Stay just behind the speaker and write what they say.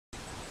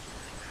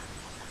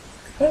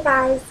Hey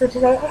guys, so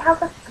today I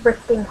have a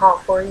thrifting haul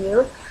for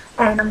you,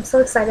 and I'm so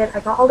excited.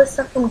 I got all this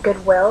stuff from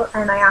Goodwill,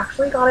 and I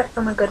actually got it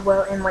from a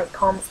Goodwill in like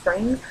Palm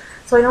Springs,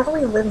 so I don't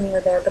really live near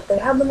there, but they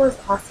have the most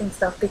awesome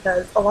stuff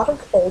because a lot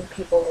of old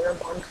people live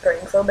in Palm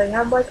Springs, so they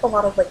have like a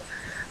lot of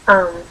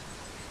um,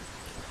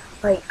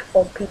 like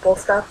old people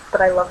stuff,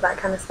 but I love that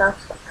kind of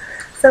stuff.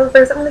 So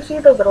first I'm going to show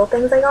you the little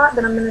things I got,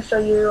 then I'm going to show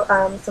you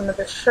some of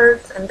the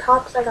shirts and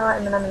tops I got,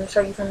 and then I'm going to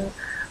show you some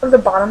of the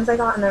bottoms I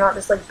got, and they're not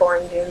just like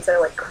boring jeans,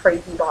 they're like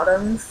crazy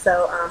bottoms.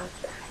 So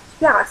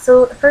yeah,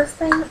 so the first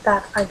thing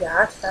that I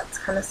got that's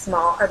kind of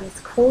small are these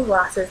cool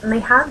glasses, and they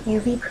have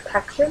UV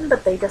protection,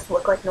 but they just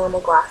look like normal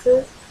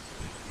glasses.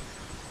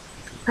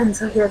 And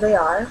so here they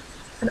are,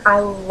 and I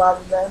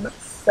love them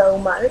so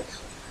much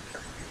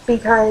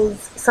because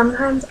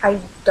sometimes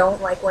I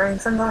don't like wearing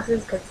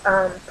sunglasses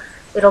because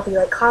it'll be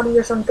like cloudy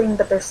or something,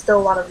 but there's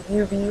still a lot of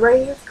UV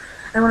rays.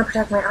 I want to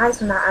protect my eyes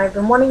from that. I've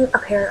been wanting a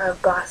pair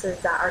of glasses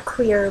that are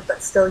clear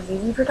but still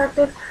UV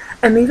protected,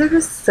 and these are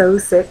just so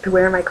sick to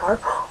wear in my car.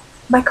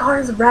 My car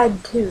is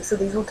red too, so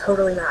these will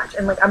totally match.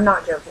 And like, I'm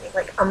not joking.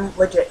 Like, I'm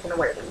legit gonna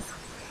wear these.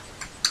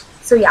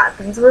 So yeah,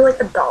 these were like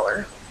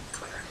 $1.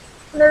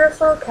 And they're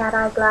just little cat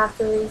eye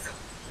glasses.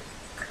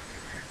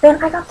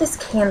 Then I got this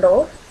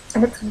candle,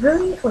 and it's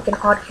really like an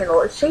odd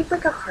candle. It's shaped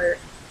like a heart.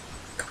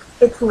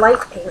 It's light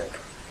pink,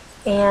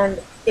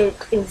 and it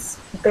is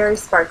very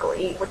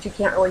sparkly, which you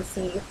can't really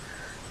see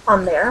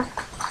on there.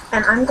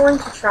 And I'm going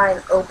to try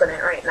and open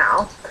it right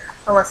now,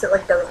 unless it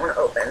like doesn't want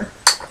to open.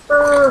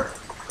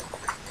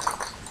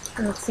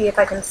 And see if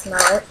I can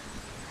smell it.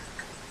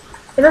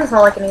 It doesn't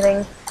smell like anything.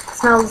 It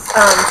smells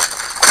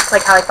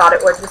like how I thought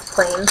it would, just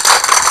plain.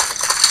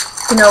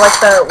 You know, like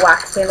the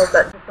wax candles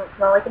that just don't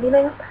smell like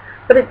anything.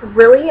 But it's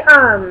really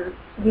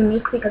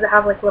unique because it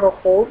has like little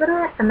holes in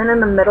it, and then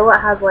in the middle it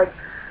has like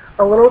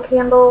a little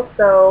candle,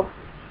 so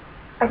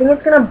I think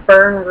it's gonna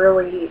burn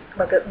really,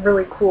 like,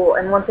 really cool,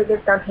 and once it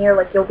gets down here,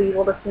 like, you'll be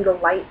able to see the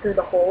light through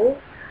the holes,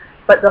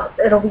 but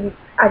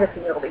I just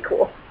think it'll be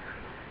cool.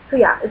 So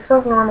yeah, it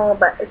smells normal,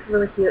 but it's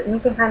really cute, and you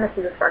can kind of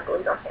see the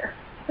sparkles on here.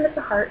 And it's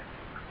a heart,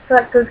 so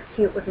that goes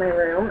cute with my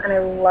room, and I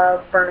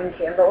love burning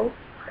candles.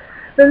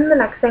 Then the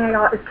next thing I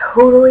got is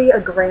totally a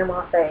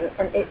grandma thing,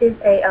 and it is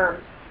a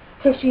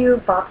tissue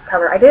box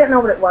cover. I didn't know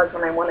what it was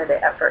when I wanted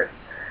it at first,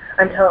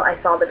 until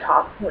I saw the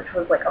top, which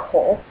was like a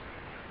hole.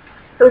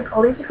 So it's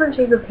all these different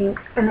shades of pink,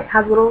 and it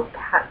has little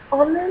cats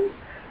on them,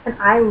 and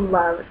I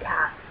love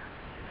cats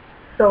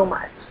so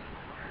much.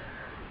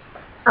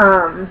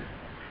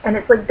 And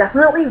it's like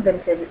definitely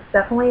vintage. It's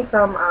definitely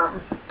from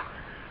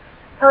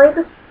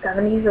probably the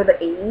 70s or the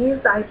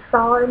 80s I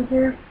saw in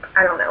here.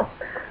 I don't know.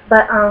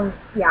 But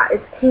yeah,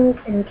 it's pink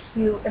and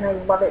cute, and I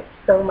love it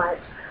so much.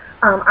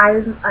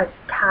 I'm a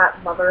cat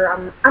lover.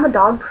 I'm a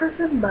dog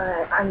person,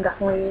 but I'm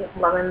definitely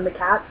loving the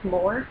cats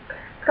more.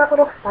 It's got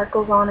little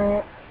sparkles on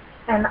it,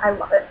 and I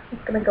love it.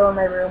 It's gonna go in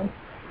my room.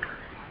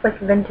 It's like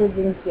vintage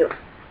and cute.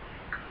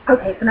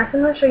 Okay, so next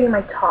I'm gonna show you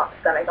my tops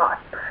that I got.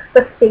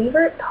 The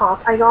favorite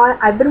top I got,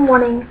 I've been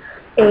wanting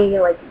a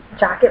like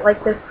jacket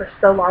like this for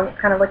so long. It's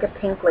kind of like a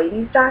pink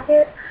ladies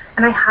jacket,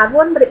 and I had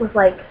one, but it was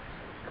like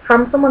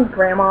from someone's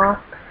grandma,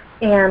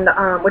 and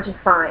which is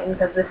fine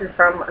because this is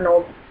from an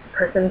old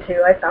person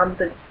too. I found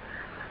the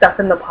stuff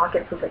in the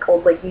pockets was like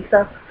old lady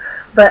stuff,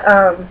 but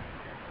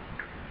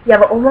yeah,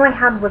 the old one I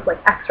had was like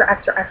extra,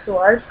 extra, extra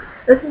large.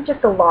 This is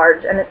just a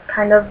large, and it's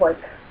kind of like,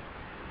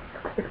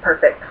 it's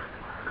perfect.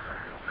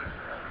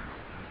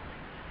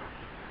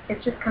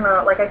 It's just kind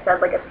of, like I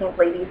said, like a pink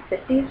ladies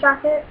 50s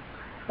jacket,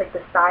 like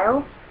the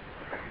style.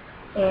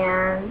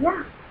 And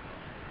yeah,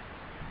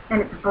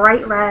 and it's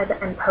bright red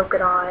and polka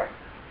dot,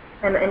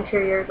 and the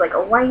interior is like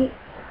a white.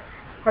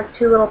 Has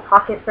two little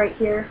pockets right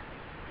here.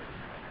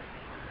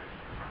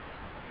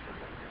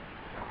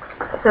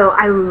 So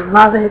I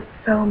love it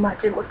so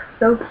much. It looks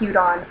so cute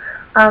on.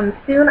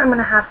 Soon I'm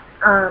gonna have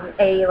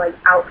a like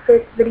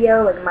outfits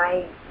video, like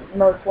my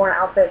most worn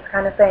outfits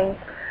kind of thing.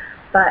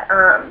 But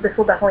this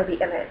will definitely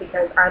be in it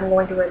because I'm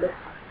going to wear this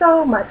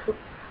so much.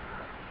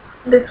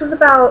 This was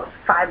about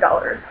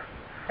 $5,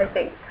 I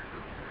think.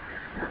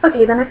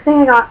 Okay, the next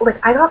thing I got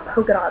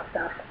polka dot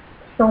stuff.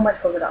 So much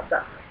polka dot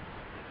stuff.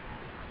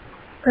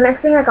 The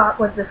next thing I got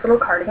was this little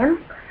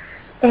cardigan,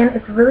 and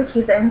it's really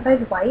cute. The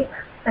inside's white,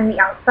 and the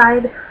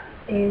outside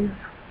is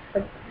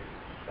like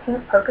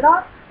pink polka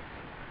dots,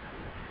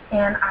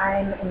 and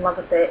I'm in love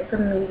with it. It's a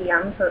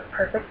medium, so it's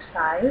perfect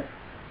size,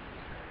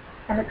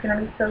 and it's gonna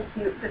be so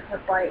cute just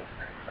with like,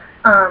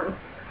 I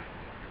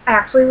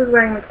actually was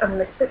wearing like a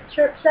Misfits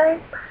shirt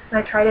today, and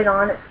I tried it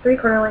on. It's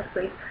 3/4 length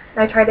sleeve,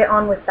 and I tried it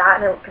on with that,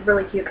 and it looked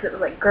really cute because it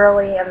was like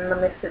girly, and the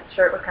Misfits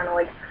shirt was kind of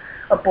like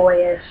a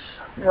boyish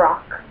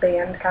rock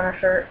band kind of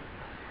shirt.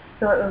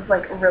 So it was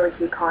like a really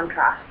cute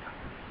contrast.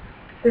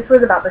 This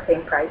was about the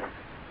same price.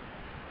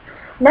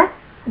 Next,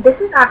 this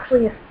is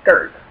actually a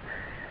skirt,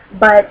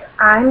 but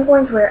I'm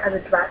going to wear it as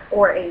a dress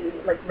or a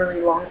like really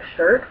long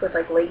shirt with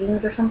like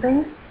leggings or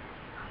something.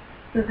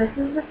 So this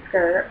is the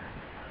skirt.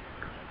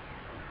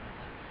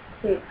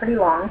 See, it's pretty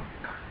long.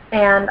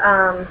 And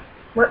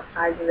what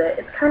size is it?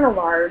 It's kind of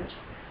large.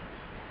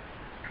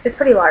 It's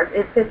pretty large.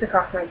 It fits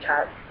across my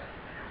chest.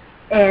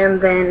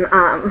 And then,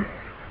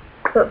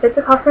 so it fits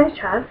across my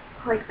chest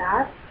like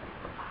that.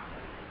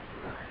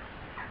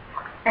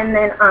 And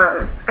then,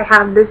 I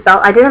have this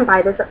belt. I didn't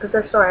buy this at the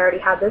thrift store. I already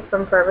had this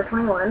from Forever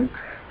 21.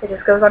 It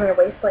just goes on your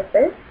waist like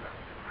this.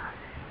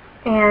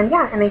 And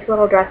yeah, a nice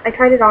little dress. I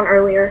tried it on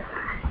earlier.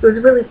 It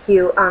was really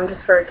cute,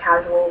 just for a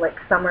casual, like,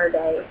 summer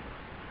day.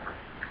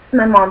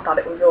 My mom thought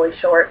it was really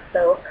short,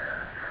 so,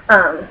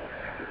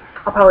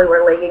 I'll probably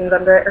wear leggings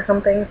under it or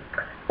something.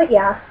 But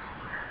yeah.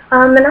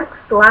 The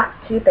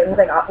last two things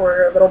I got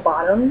were little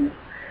bottoms.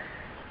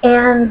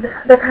 And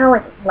they're kind of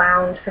like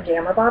lounge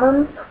pajama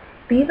bottoms.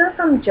 These are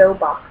from Joe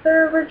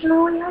Boxer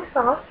originally, I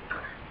saw.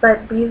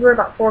 But these were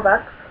about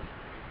 $4.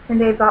 And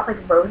they've got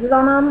like roses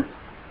on them.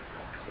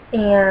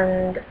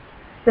 And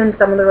then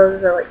some of the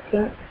roses are like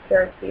pink.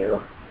 Here are a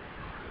few.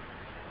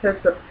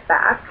 Here's the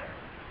back.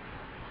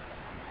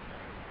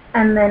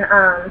 And then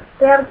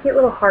they have a cute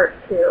little heart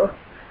too,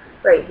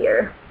 right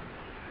here.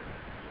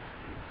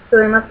 So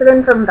they must have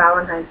been from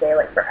Valentine's Day,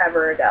 like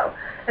forever ago.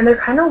 And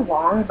they're kind of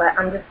long, but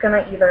I'm just going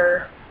to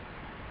either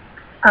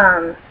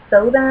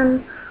sew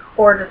them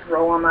or just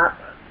roll them up.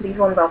 These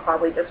ones I'll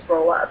probably just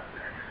roll up.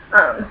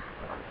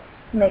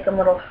 Make them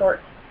little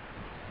short,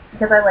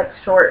 because I like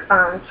short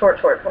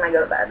shorts when I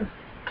go to bed.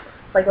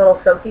 Like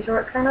little soaky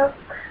shorts, kind of.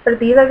 But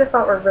these I just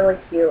thought were really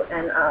cute,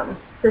 and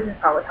this is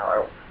probably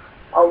how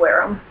I'll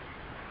wear them.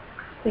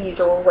 The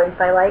usual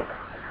length I like.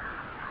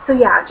 So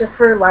yeah, just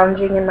for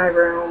lounging in my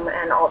room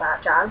and all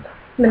that jazz.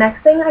 The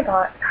next thing I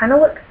got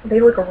they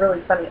look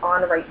really funny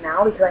on right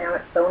now because I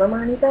haven't sewn them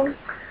or anything.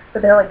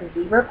 But they're like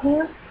zebra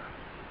pants.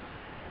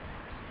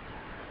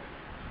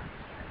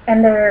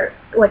 And they're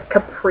like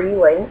capri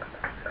length.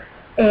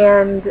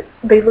 And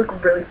they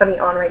look really funny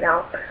on right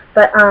now.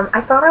 But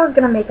I thought I was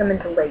going to make them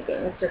into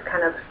leggings. Just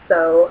kind of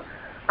sew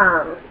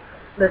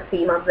the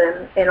seam of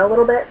them in a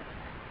little bit.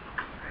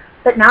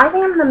 But now I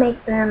think I'm going to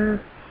make them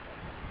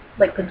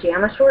like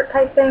pajama short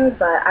type things,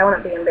 but I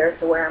wouldn't be embarrassed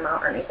to wear them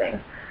out or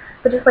anything.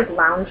 But just like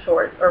lounge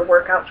shorts or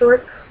workout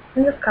shorts,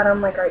 and just cut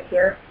them like right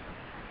here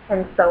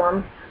and sew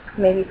them.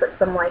 Maybe put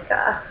some like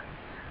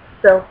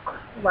silk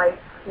like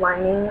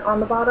lining on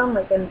the bottom,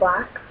 like in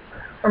black,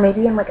 or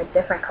maybe in like a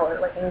different color,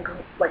 like in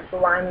like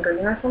lime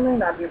green or something.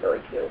 That'd be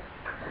really cute.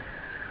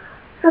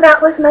 So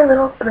that was my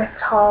little thrift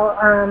haul.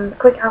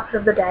 Quick outfit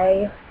of the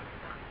day.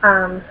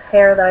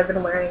 Hair that I've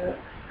been wearing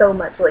so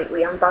much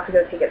lately. I'm about to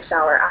go take a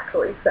shower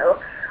actually,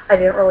 so I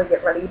didn't really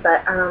get ready,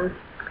 but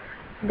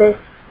this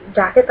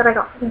jacket that I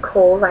got from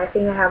Kohl's, I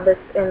think I have this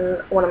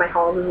in one of my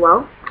hauls as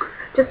well.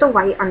 Just a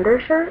white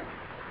undershirt,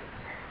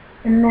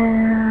 and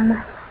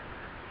then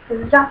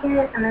there's a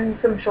jacket, and then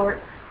some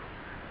shorts.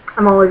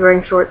 I'm always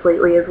wearing shorts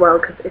lately as well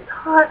because it's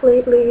hot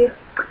lately.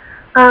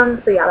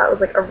 So yeah, that was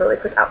like a really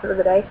quick outfit of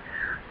the day.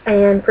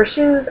 And for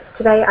shoes,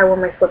 today I wore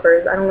my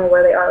slippers. I don't know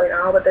where they are right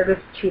now, but they're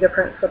just cheetah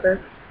print slippers.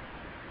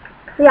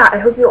 So yeah, I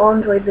hope you all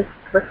enjoyed this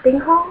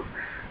thrifting haul,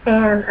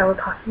 and I will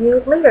talk to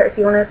you later. If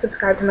you want to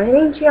subscribe to my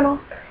main channel,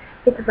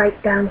 it's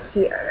right down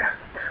here.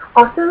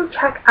 Also,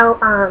 check out,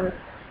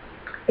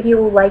 if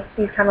you like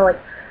these kind of like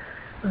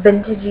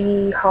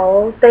vintagey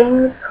haul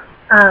things,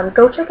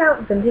 go check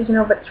out Vintage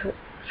Nova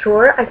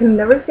Sure. I can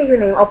never say your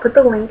name. I'll put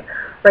the link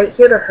right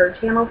here to her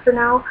channel for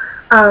now.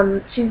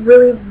 She's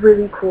really,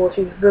 really cool.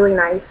 She's really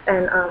nice,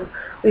 and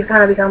we've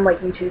kind of become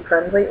like YouTube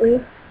friends lately.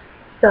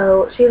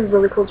 So she has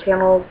really cool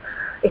channels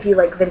if you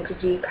like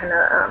vintagey kind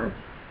of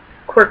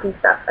quirky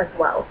stuff as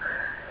well.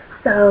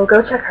 So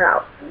go check her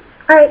out.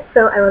 Alright,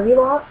 so I love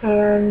you all,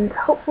 and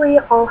hopefully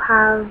I'll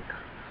have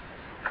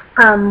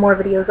more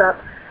videos up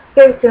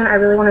very soon. I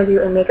really want to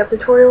do a makeup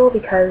tutorial,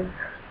 because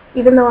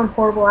even though I'm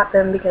horrible at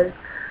them, because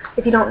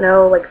if you don't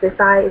know, like this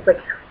eye is like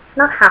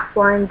not half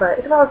blind, but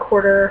it's about a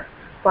quarter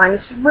blind.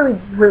 It's just really,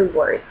 really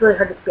blurry. It's really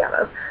hard to see out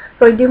of.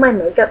 So I do my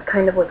makeup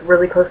kind of like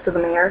really close to the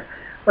mirror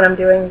when I'm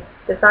doing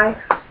this eye.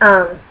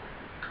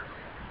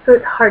 So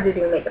it's hard to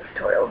do makeup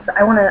tutorials.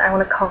 I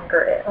wanna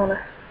conquer it.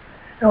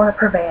 I wanna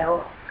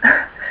prevail.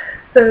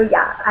 So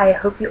yeah, I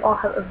hope you all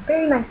have a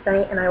very nice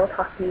night, and I will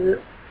talk to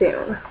you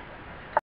soon.